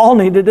 If Paul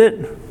needed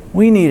it,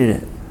 we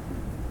needed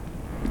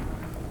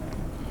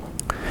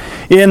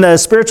it. In the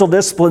Spiritual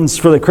Disciplines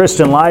for the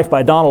Christian Life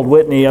by Donald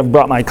Whitney, I've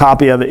brought my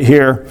copy of it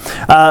here.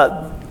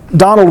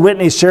 Donald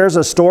Whitney shares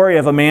a story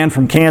of a man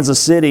from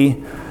Kansas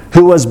City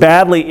who was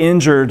badly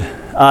injured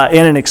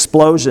in an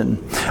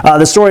explosion.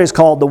 The story is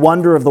called The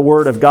Wonder of the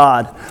Word of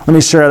God. Let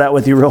me share that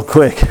with you real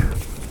quick.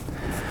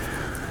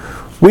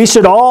 We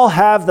should all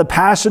have the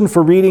passion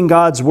for reading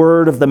God's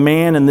Word of the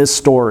man in this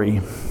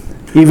story.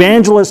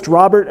 Evangelist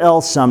Robert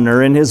L.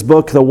 Sumner, in his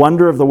book, The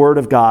Wonder of the Word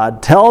of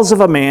God, tells of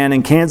a man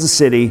in Kansas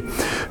City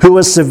who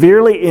was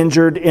severely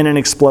injured in an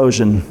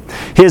explosion.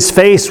 His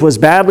face was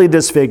badly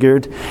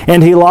disfigured,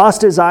 and he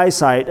lost his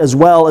eyesight as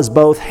well as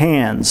both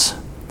hands.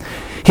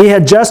 He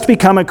had just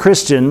become a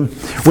Christian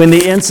when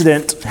the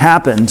incident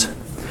happened.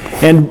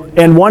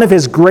 And one of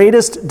his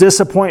greatest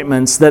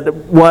disappointments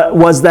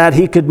was that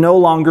he could no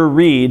longer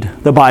read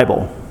the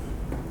Bible.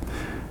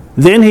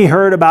 Then he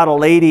heard about a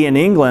lady in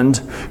England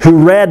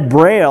who read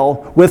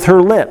Braille with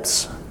her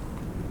lips.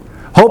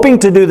 Hoping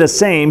to do the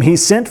same, he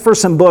sent for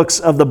some books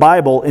of the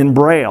Bible in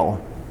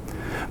Braille.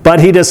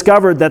 But he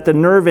discovered that the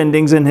nerve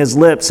endings in his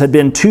lips had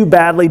been too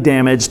badly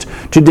damaged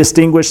to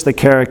distinguish the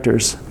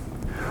characters.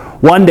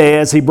 One day,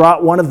 as he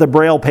brought one of the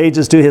Braille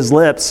pages to his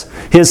lips,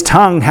 his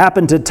tongue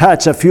happened to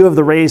touch a few of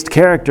the raised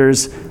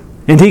characters,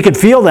 And he could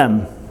feel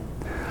them.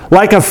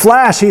 Like a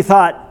flash, he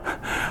thought,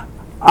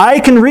 I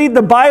can read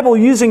the Bible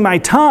using my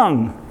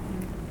tongue.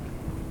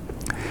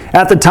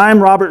 At the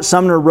time Robert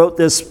Sumner wrote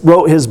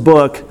his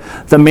book,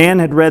 the man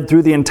had read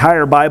through the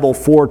entire Bible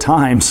 4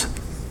 times.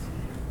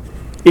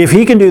 If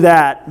he can do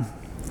that,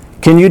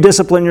 can you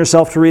discipline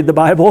yourself to read the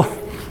Bible?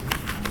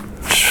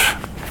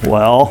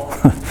 Well,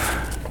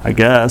 I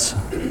guess.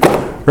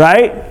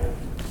 Right?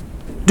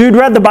 Dude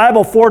read the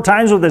Bible 4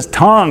 times with his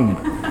tongue.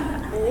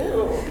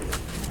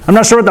 I'm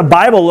not sure what the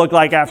Bible looked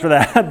like after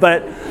that,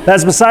 but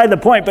that's beside the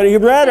point. But he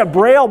read a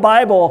Braille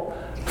Bible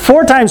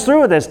 4 times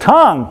through with his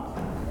tongue.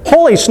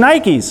 Holy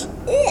shnikes.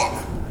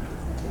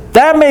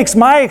 That makes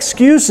my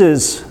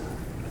excuses,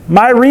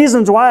 my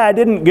reasons why I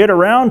didn't get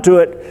around to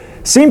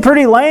it, seem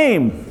pretty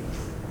lame.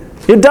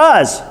 It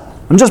does.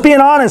 I'm just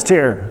being honest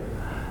here.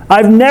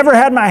 I've never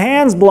had my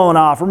hands blown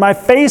off or my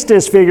face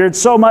disfigured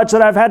so much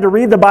that I've had to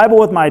read the Bible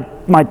with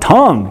my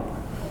tongue.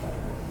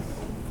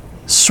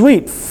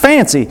 Sweet,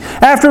 fancy.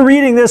 After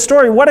reading this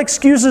story, what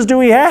excuses do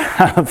we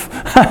have?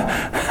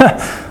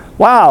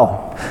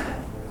 Wow.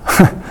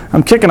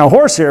 I'm kicking a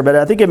horse here, but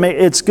I think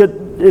it's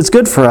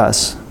good for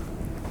us.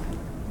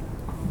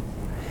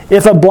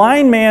 If a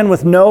blind man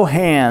with no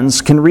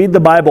hands can read the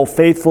Bible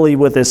faithfully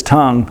with his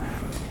tongue,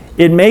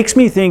 it makes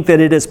me think that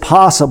it is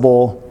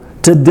possible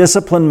to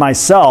discipline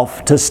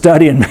myself to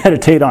study and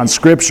meditate on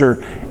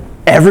Scripture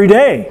every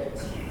day.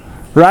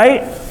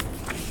 Right?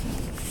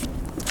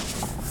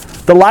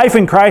 The life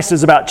in Christ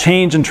is about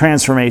change and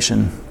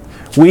transformation.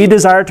 We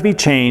desire to be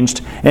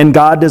changed, and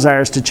God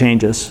desires to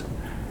change us.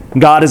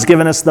 God has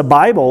given us the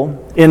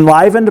Bible,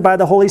 enlivened by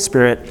the Holy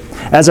Spirit,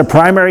 as a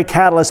primary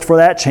catalyst for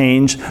that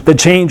change, the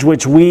change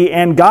which we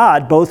and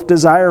God both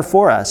desire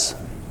for us.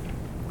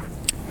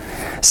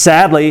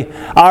 Sadly,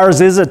 ours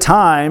is a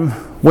time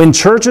when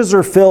churches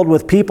are filled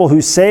with people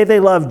who say they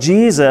love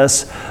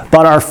Jesus,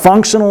 but are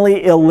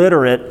functionally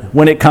illiterate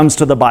when it comes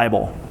to the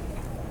Bible.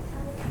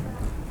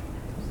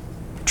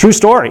 True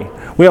story.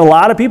 We have a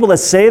lot of people that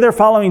say they're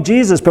following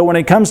Jesus, but when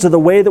it comes to the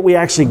way that we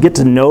actually get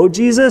to know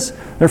Jesus,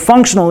 they're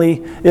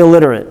functionally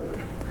illiterate.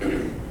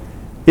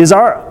 Is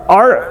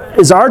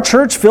our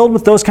church filled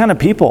with those kind of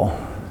people?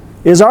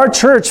 Is our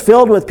church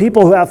filled with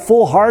people who have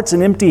full hearts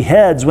and empty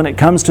heads when it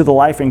comes to the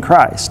life in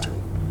Christ?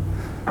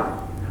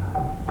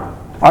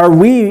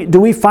 Do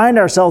we find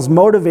ourselves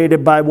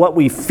motivated by what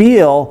we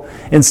feel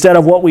instead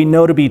of what we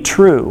know to be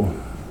true?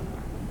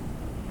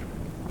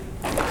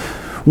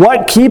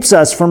 What keeps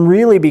us from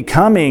really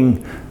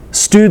becoming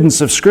students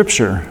of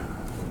Scripture?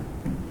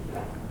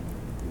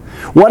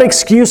 What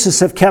excuses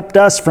have kept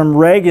us from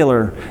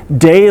regular,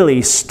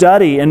 daily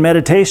study and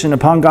meditation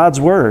upon God's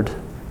Word?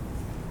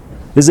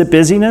 Is it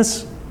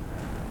busyness?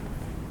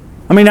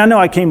 I mean, I know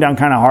I came down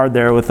kind of hard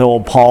there with the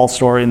old Paul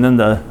story and then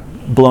the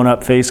blown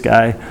up face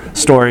guy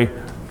story.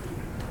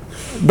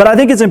 But I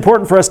think it's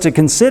important for us to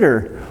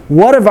consider,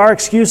 what have our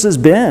excuses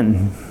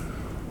been?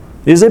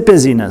 Is it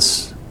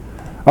busyness?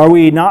 Are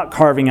we not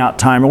carving out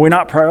time? Are we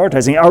not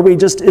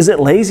prioritizing? Is it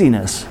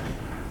laziness?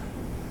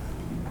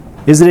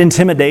 Is it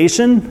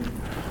intimidation?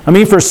 I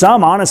mean, for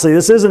some, honestly,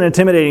 this is an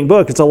intimidating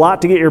book. It's a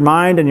lot to get your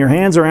mind and your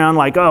hands around,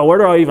 like, oh, where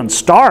do I even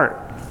start?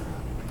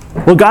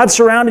 Well, God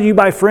surrounded you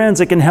by friends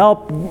that can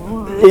help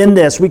in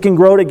this. We can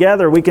grow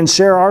together. We can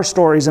share our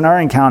stories and our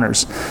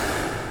encounters.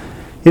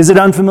 Is it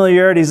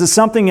unfamiliarity? Is it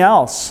something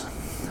else?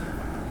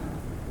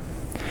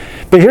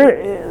 But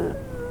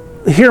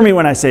hear me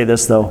when I say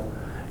this, though.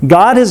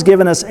 God has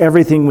given us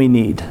everything we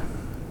need.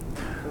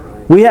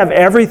 We have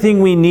everything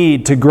we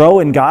need to grow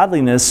in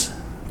godliness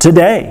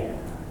today.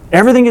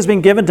 Everything has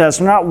been given to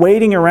us. We're not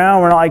waiting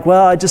around. We're not like,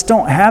 well, I just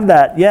don't have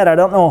that yet. I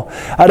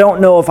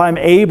don't know if I'm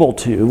able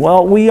to.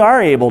 Well, we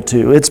are able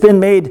to. It's been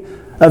made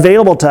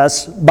available to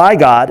us by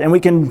God, and we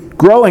can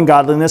grow in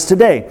godliness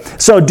today.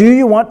 So do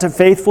you want to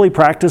faithfully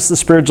practice the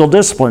spiritual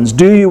disciplines?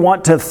 Do you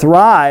want to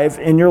thrive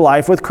in your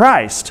life with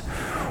Christ?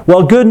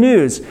 Well, good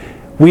news.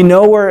 We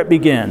know where it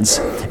begins.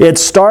 It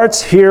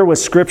starts here with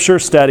Scripture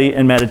study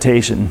and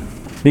meditation.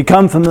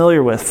 Become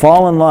familiar with,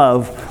 fall in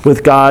love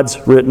with God's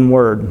written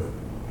Word.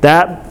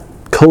 That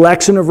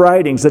collection of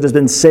writings that has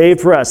been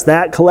saved for us,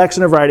 that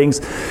collection of writings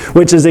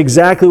which is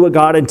exactly what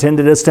God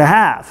intended us to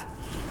have.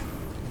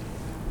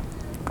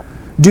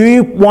 Do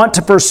you want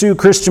to pursue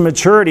Christian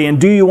maturity,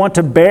 and do you want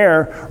to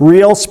bear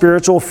real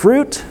spiritual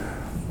fruit?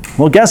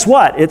 Well, guess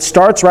what? It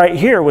starts right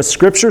here with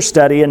Scripture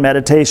study and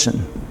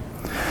meditation.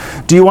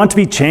 Do you want to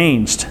be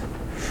changed?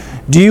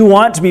 Do you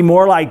want to be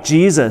more like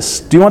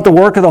Jesus? Do you want the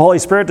work of the Holy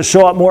Spirit to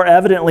show up more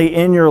evidently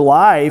in your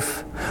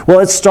life? Well,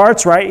 it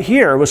starts right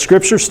here with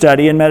Scripture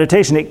study and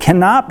meditation. It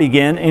cannot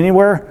begin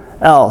anywhere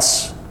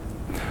else.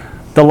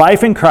 The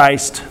life in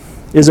Christ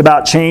is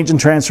about change and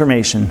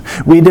transformation.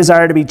 We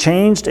desire to be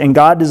changed, and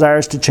God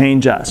desires to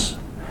change us.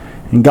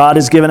 And God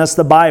has given us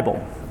the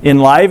Bible,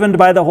 enlivened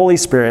by the Holy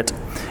Spirit,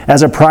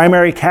 as a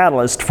primary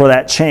catalyst for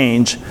that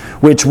change,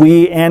 which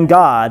we and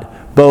God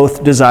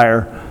both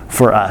desire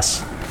for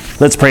us.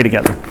 Let's pray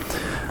together.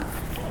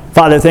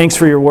 Father, thanks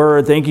for your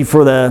word. Thank you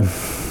for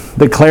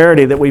the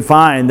clarity that we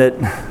find that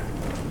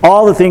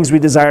all the things we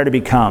desire to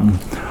become,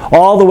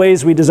 all the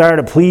ways we desire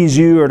to please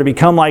you or to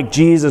become like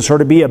Jesus or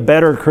to be a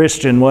better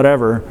Christian,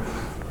 whatever.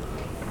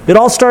 It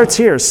all starts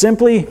here,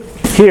 simply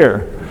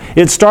here.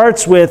 It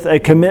starts with a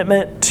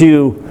commitment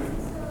to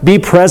be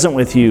present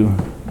with you,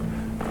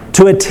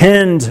 to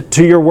attend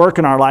to your work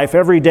in our life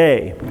every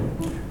day,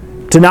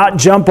 to not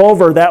jump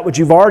over that which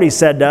you've already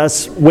said to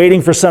us,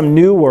 waiting for some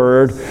new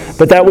word,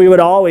 but that we would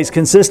always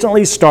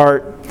consistently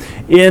start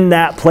in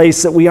that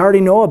place that we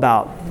already know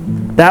about,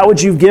 that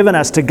which you've given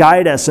us to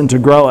guide us and to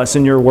grow us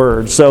in your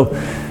word. So,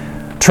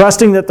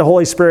 trusting that the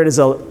Holy Spirit is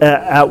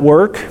at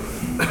work,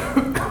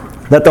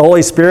 that the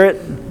Holy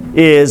Spirit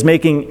is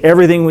making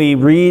everything we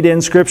read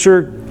in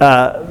Scripture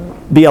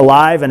be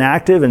alive and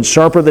active and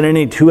sharper than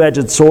any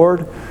two-edged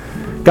sword.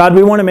 God,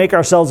 we want to make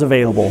ourselves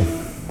available.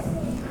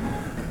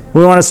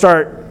 We want to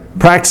start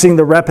practicing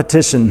the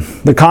repetition,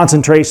 the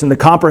concentration, the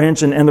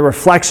comprehension, and the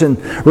reflection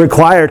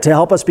required to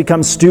help us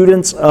become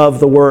students of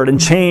the Word and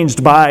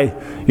changed by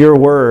your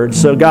Word.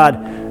 So God,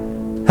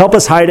 help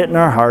us hide it in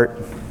our heart,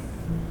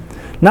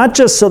 not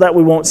just so that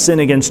we won't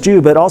sin against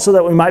you, but also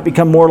that we might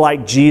become more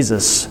like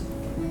Jesus,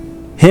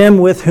 Him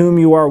with whom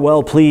you are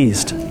well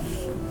pleased.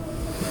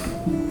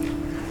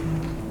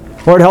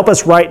 Lord, help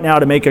us right now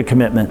to make a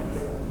commitment.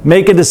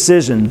 Make a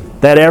decision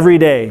that every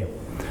day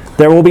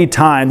there will be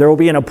time, there will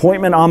be an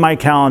appointment on my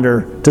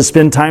calendar to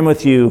spend time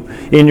with you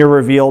in your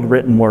revealed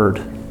written word.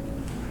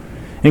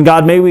 And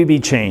God, may we be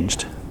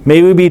changed.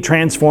 May we be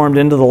transformed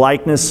into the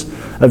likeness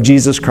of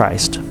Jesus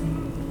Christ.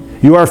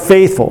 You are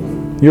faithful.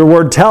 Your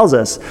word tells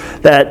us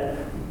that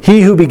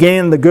he who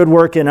began the good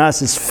work in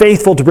us is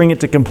faithful to bring it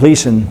to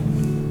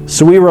completion.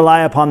 So we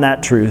rely upon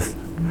that truth.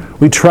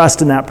 We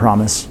trust in that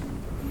promise.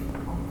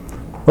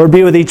 Lord,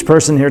 be with each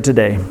person here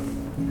today.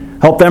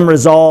 Help them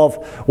resolve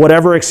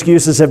whatever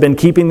excuses have been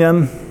keeping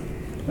them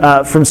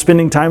from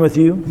spending time with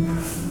you.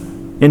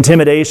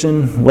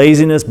 Intimidation,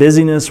 laziness,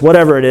 busyness,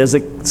 whatever it is,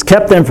 it's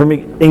kept them from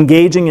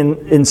engaging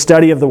in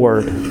study of the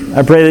Word.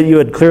 I pray that you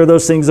would clear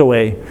those things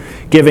away.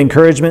 Give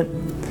encouragement.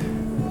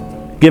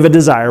 Give a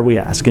desire, we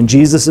ask. In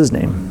Jesus'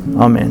 name,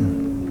 amen.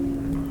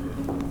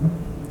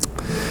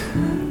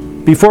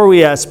 Before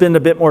we spend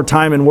a bit more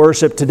time in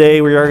worship today,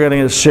 we are going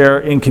to share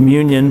in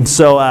communion.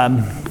 So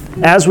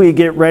as we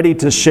get ready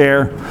to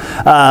share,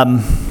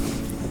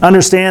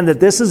 understand that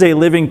this is a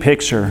living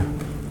picture.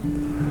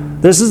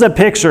 This is a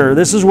picture.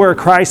 This is where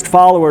Christ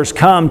followers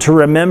come to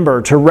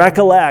remember, to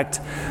recollect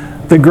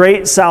the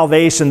great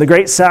salvation, the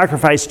great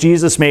sacrifice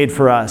Jesus made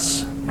for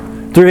us.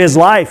 Through His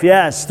life,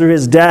 yes. Through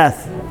His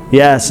death,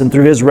 yes. And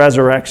through His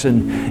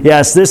resurrection,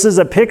 yes. This is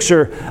a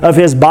picture of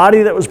His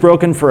body that was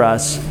broken for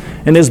us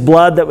and His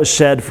blood that was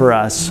shed for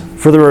us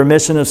for the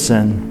remission of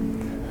sin.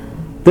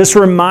 This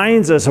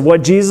reminds us of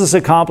what Jesus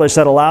accomplished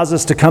that allows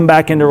us to come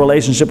back into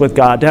relationship with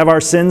God, to have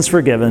our sins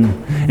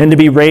forgiven, and to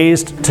be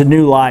raised to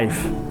new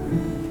life.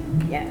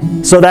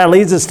 Yes. So that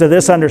leads us to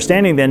this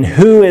understanding then.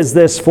 Who is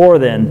this for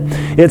then?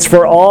 It's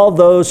for all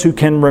those who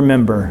can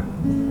remember.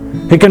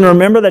 Who can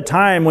remember the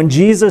time when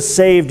Jesus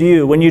saved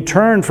you, when you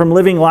turned from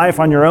living life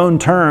on your own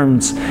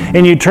terms,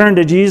 and you turned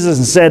to Jesus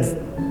and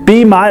said,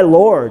 "Be my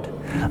Lord.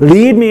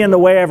 Lead me in the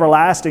way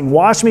everlasting.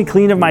 Wash me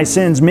clean of my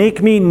sins.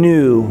 Make me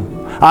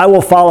new. I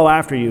will follow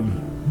after you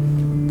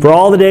for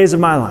all the days of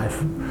my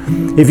life."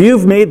 If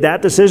you've made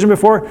that decision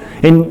before,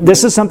 and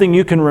this is something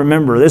you can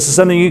remember, this is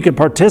something you can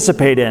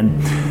participate in.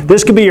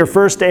 This could be your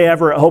first day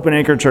ever at Hope and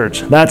Anchor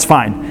Church. That's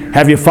fine.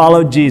 Have you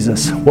followed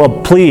Jesus? Well,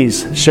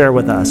 please share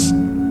with us.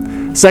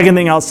 Second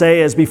thing I'll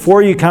say is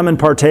before you come and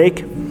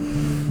partake,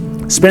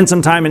 spend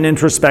some time in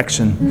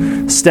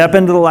introspection. Step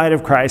into the light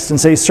of Christ and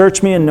say,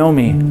 "Search me and know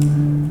me."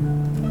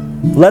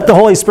 Let the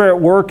Holy Spirit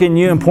work in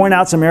you and point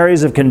out some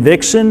areas of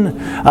conviction,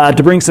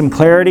 to bring some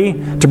clarity,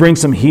 to bring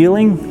some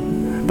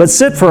healing. But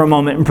sit for a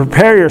moment and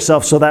prepare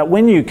yourself so that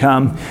when you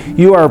come,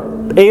 you are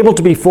able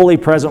to be fully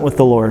present with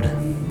the Lord,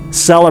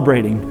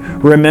 celebrating,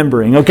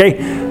 remembering. Okay?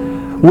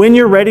 When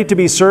you're ready to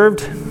be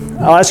served,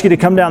 I'll ask you to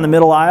come down the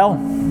middle aisle,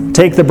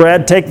 take the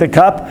bread, take the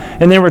cup,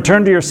 and then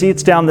return to your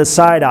seats down the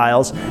side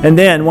aisles. And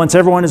then, once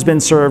everyone has been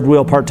served,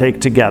 we'll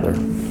partake together.